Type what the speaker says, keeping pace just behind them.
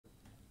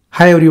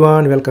Hi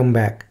everyone, welcome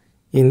back.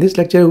 In this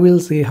lecture, we will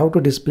see how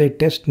to display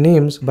test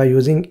names by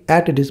using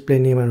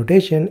 @displayName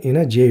annotation in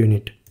a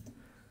JUnit.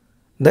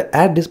 The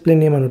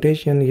 @displayName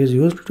annotation is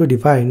used to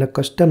define a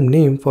custom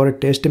name for a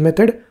test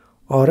method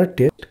or a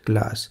test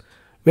class.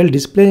 While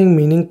displaying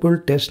meaningful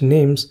test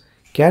names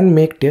can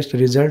make test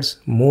results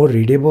more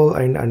readable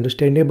and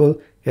understandable,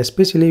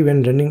 especially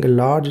when running a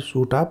large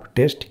suite of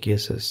test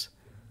cases.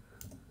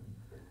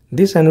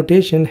 This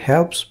annotation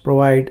helps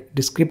provide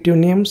descriptive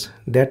names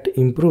that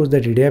improves the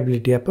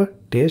readability of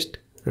test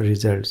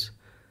results.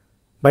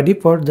 By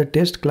default, the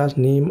test class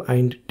name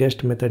and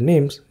test method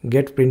names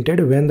get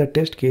printed when the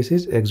test case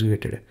is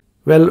executed.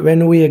 Well,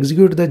 when we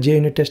execute the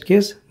JUnit test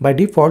case, by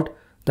default,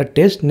 the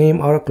test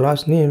name or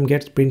class name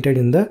gets printed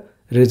in the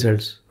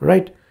results,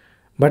 right?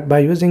 But by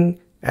using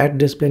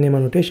 @displayName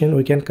annotation,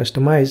 we can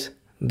customize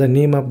the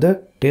name of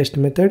the test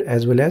method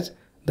as well as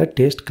the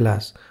test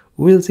class.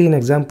 We'll see an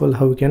example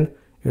how we can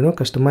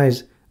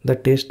customize the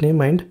test name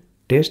and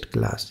test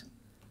class.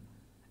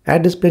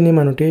 @displayName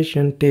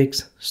annotation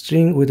takes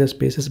string with the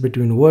spaces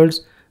between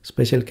words,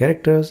 special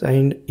characters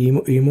and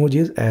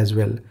emojis as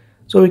well.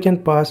 So we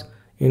can pass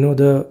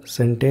the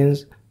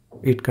sentence,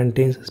 it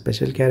contains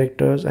special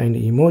characters and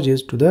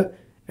emojis to the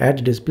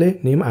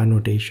 @displayName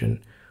annotation.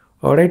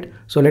 Alright,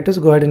 so let us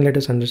go ahead and let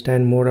us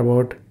understand more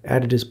about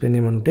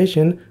 @displayName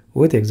annotation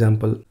with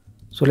example.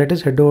 So let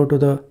us head over to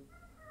the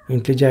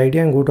IntelliJ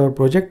IDE and go to our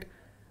project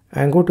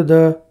and go to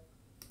the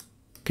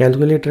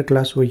calculator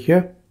class over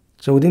here.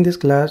 So within this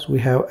class we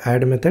have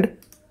add method.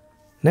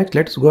 Next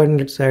let's go ahead and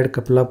let's add a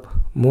couple of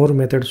more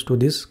methods to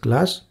this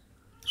class.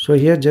 So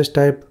here just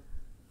type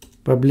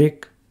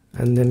public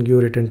and then give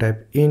return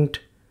type int,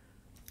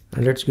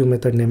 and let's give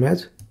method name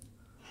as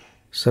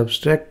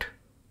subtract,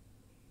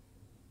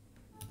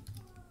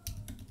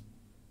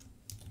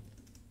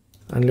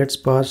 and let's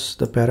pass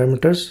the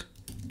parameters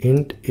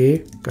int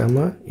a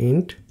comma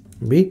int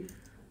b,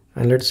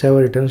 and let's have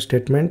a return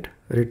statement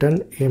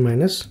return a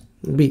minus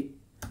b.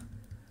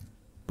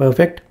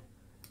 Perfect.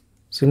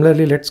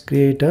 Similarly, let's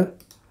create a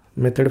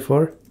method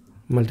for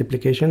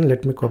multiplication.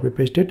 Let me copy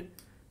paste it,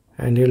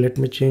 and here let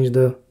me change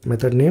the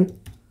method name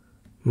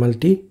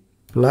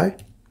multiply,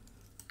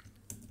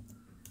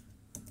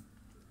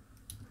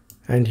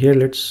 and here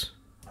let's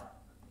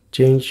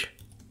change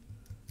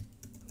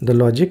the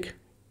logic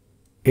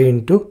a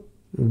into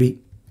b.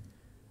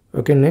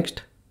 Okay,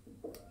 next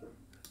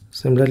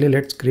similarly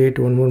let's create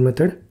one more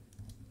method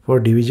for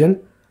division.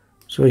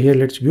 So here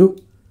let's give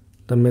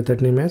the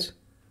method name as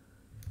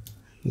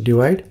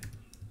divide.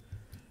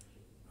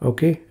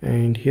 Okay,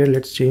 and here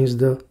let's change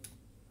the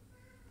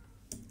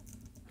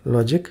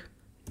logic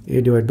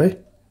a divided by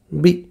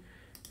b,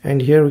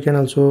 and here we can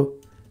also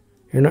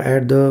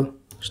add the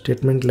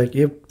statement like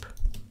if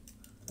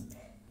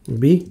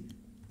b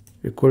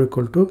equal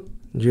to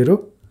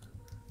 0,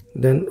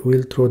 then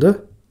we'll throw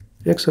the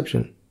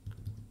exception.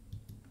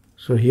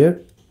 So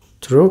here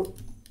throw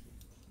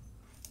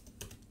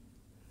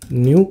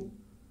new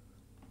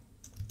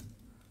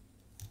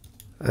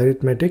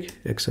arithmetic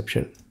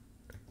exception.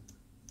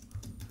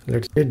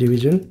 Let's say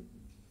division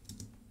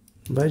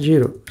by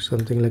 0,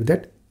 something like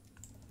that.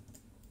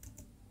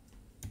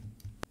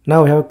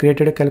 Now we have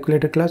created a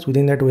calculator class.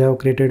 Within that we have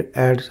created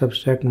add,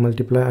 subtract,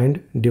 multiply and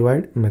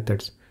divide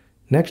methods.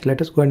 Next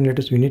let us go and let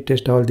us unit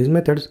test all these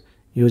methods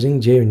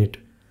using JUnit.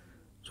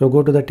 So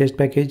go to the test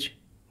package,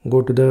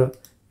 go to the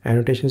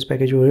annotations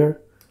package over here,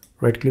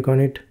 right click on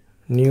it,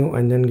 new,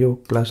 and then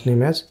give class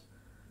name as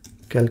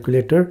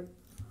calculator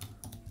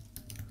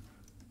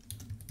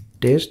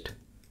test.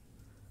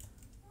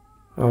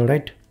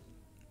 Alright,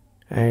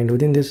 and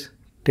within this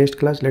test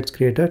class let's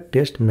create a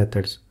test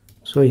methods.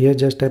 So here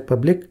just type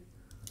public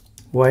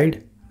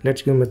void,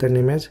 let's give method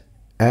name as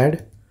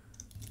add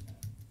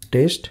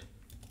test.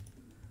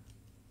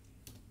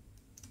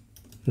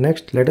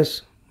 Next let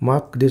us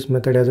mark this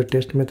method as a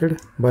test method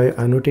by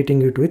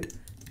annotating it with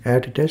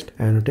add test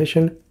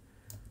annotation.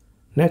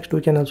 Next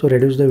we can also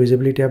reduce the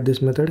visibility of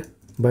this method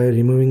by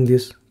removing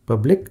this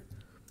public.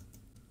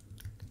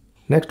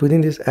 Next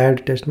within this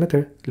add test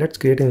method let's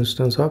create an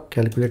instance of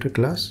calculator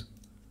class.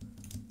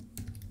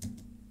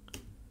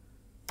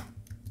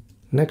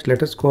 Next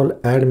let us call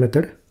add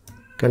method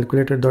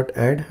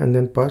calculator.add and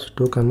then pass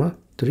 2,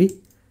 3.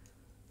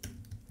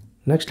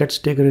 Next let's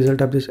take a result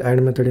of this add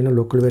method in a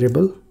local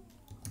variable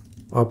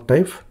of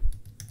type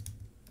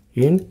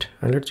int,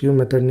 and let's give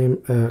method name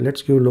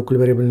let's give local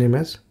variable name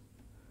as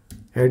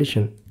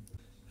addition.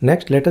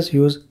 Next let us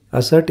use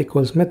assert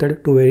equals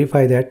method to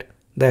verify that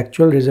the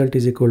actual result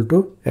is equal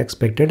to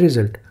expected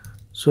result.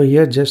 So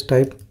here just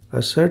type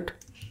assert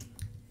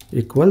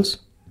equals,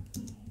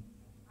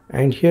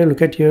 and here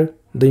look at here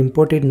the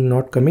import is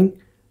not coming.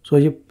 So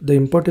if the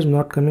import is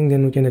not coming,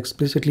 then we can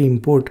explicitly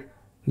import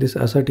this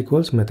assert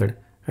equals method.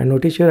 And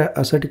notice here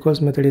assert equals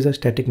method is a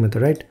static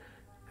method, right?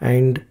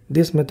 And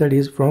this method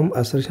is from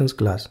assertions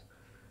class.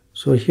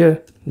 So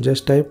here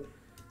just type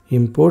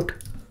import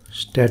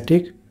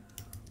static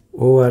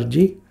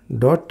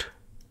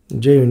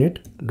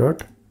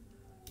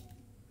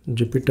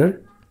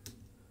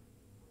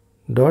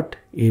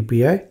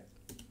org.junit.jupyter.api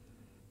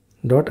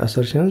dot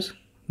assertions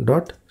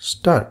dot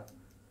star.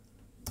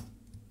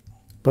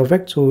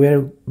 Perfect. So we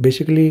are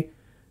basically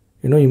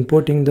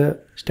importing the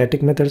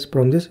static methods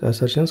from this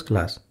assertions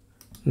class.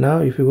 Now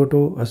if you go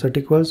to assert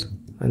equals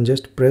and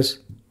just press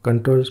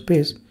control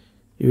space,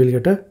 you will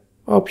get a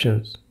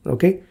options.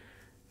 Okay,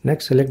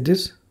 next select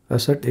this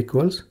assert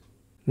equals.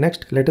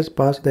 Next let us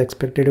pass the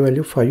expected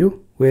value 5.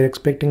 We are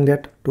expecting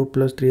that 2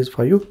 plus 3 is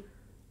 5,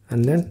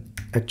 and then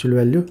actual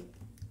value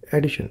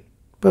addition.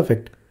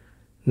 Perfect.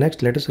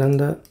 Next let us run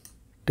the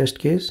test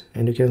case,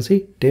 and you can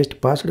see test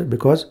passed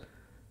because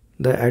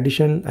the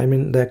addition,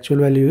 the actual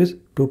value is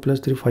 2 plus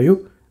 3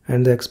 5,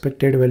 and the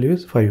expected value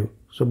is 5.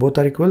 So both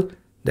are equal.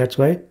 That's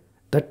why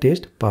the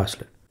test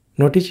passed.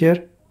 Notice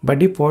here, by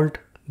default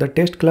the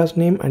test class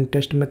name and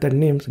test method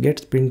names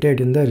gets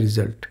printed in the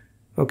result.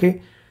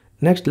 Okay,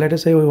 next let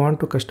us say we want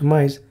to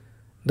customize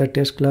the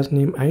test class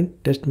name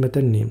and test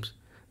method names.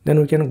 Then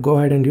we can go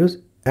ahead and use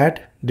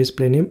add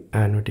display name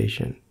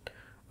annotation.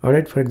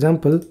 Alright, for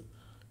example,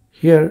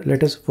 here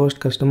let us first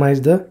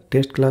customize the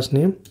test class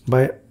name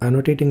by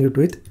annotating it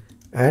with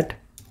add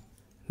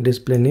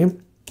display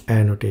name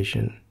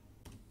annotation.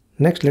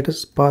 Next let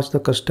us pass the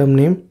custom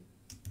name.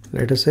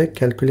 Let us say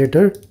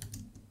calculator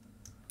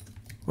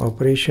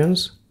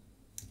operations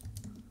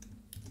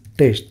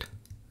test.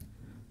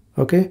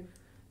 Okay,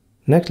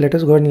 next let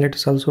us go ahead and let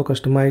us also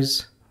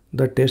customize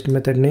the test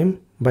method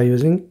name by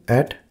using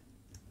add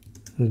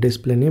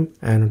display name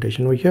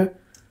annotation over here,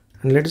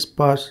 and let us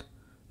pass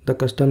the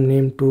custom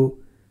name to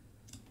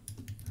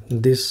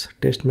this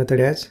test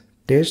method as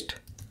test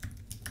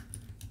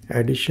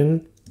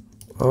addition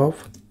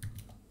of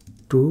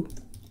 2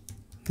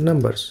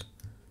 numbers.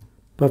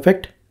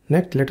 Perfect.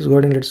 Next let us go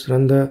ahead and let's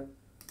run the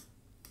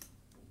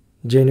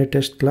JUnit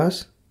test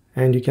class,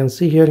 and you can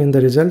see here in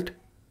the result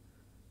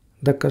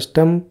the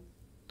custom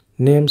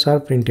names are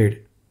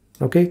printed.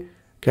 Okay,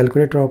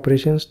 calculator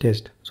operations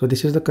test. So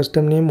this is the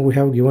custom name we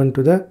have given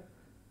to the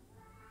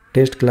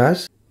test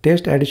class.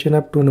 Test addition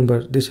of 2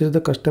 numbers, this is the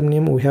custom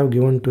name we have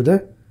given to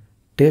the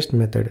test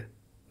method.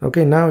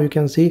 Okay, now you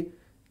can see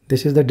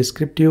this is the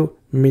descriptive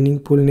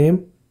meaningful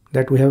name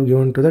that we have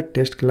given to the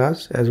test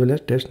class as well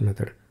as test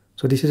method.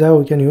 So this is how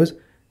we can use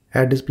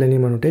add display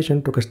name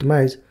annotation to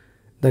customize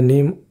the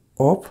name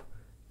of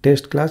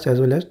test class as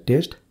well as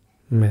test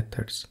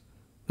methods.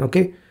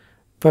 Okay,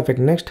 perfect.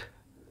 Next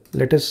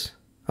let us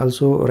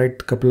also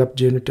write a couple of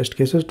JUnit test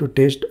cases to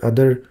test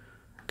other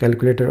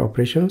calculator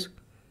operations.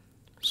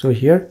 So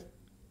here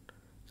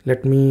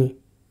let me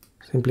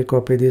simply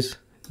copy this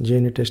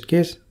JUnit test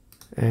case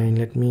and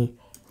let me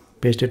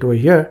paste it over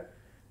here,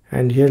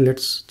 and here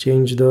let's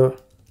change the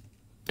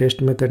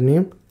test method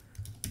name.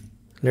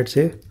 Let's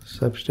say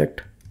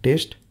subtract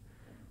test,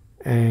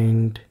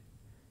 and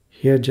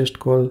here just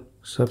call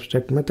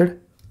subtract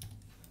method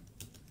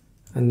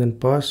and then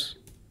pass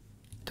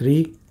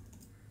 3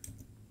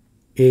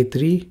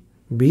 a3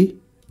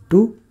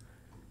 b2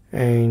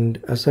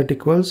 and assert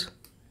equals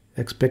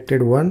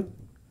expected 1,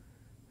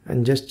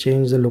 and just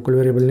change the local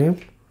variable name.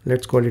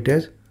 Let's call it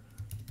as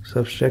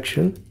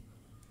subtraction,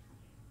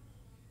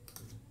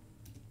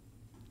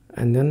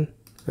 and then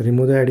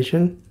remove the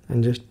addition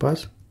and just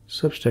pass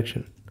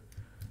subtraction.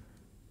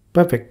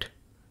 Perfect.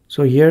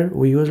 So here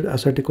we used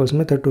assert equals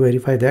method to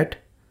verify that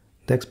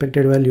the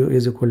expected value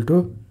is equal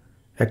to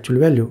actual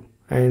value,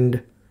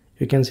 and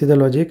you can see the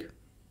logic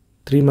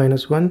 3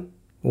 minus 1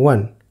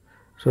 1.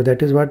 So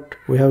that is what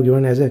we have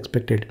given as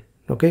expected.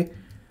 Okay,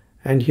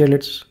 and here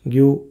let's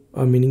give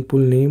a meaningful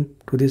name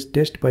to this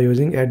test by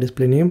using add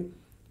display name.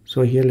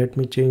 So here let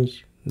me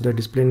change the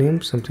display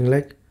name something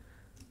like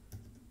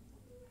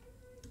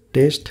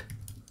test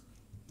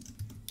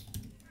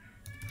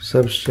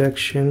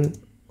subtraction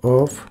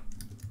of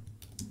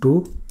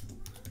 2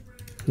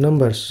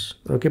 numbers.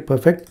 Okay,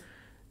 perfect.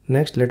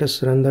 Next let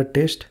us run the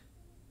test,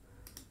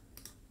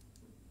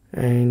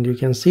 and you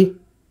can see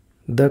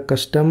the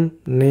custom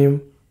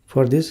name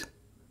for this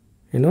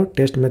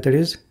test method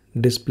is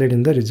displayed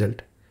in the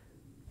result,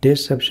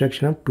 test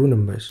subtraction of 2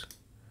 numbers.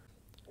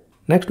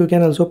 Next we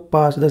can also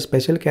pass the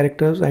special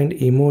characters and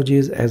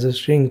emojis as a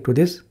string to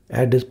this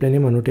add display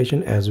name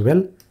annotation as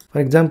well. For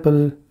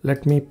example,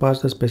 let me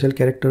pass the special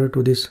character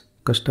to this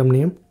custom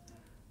name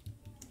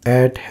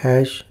add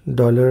hash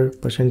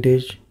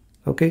 $%.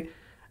 Okay,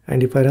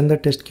 and if I run the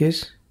test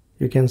case,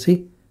 you can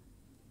see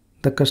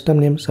the custom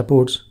name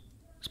supports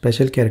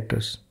special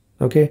characters.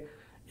 Okay,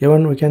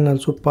 even we can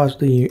also pass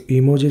the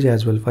emojis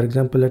as well. For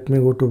example, let me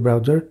go to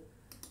browser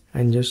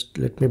and just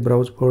let me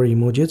browse for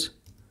emojis.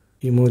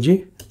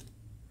 Emoji,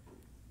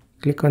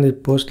 click on the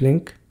post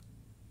link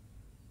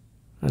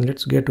and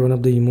let's get one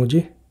of the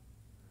emoji.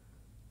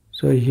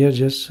 So here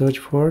just search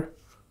for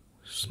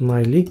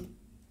smiley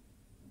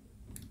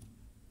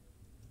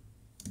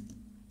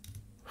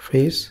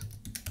face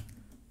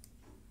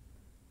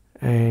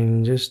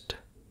and just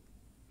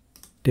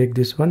take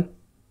this one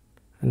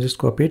and just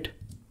copy it,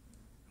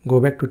 go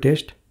back to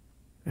test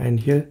and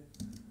here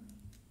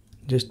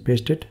just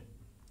paste it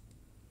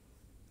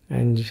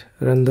and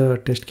run the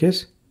test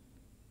case,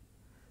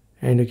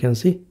 and you can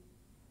see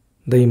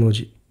the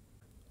emoji.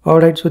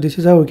 Alright, so this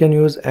is how we can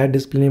use add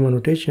display name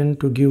annotation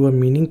to give a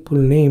meaningful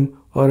name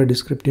or a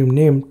descriptive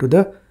name to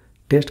the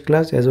test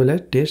class as well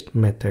as test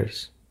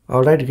methods.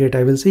 Alright, great.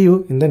 I will see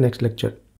you in the next lecture.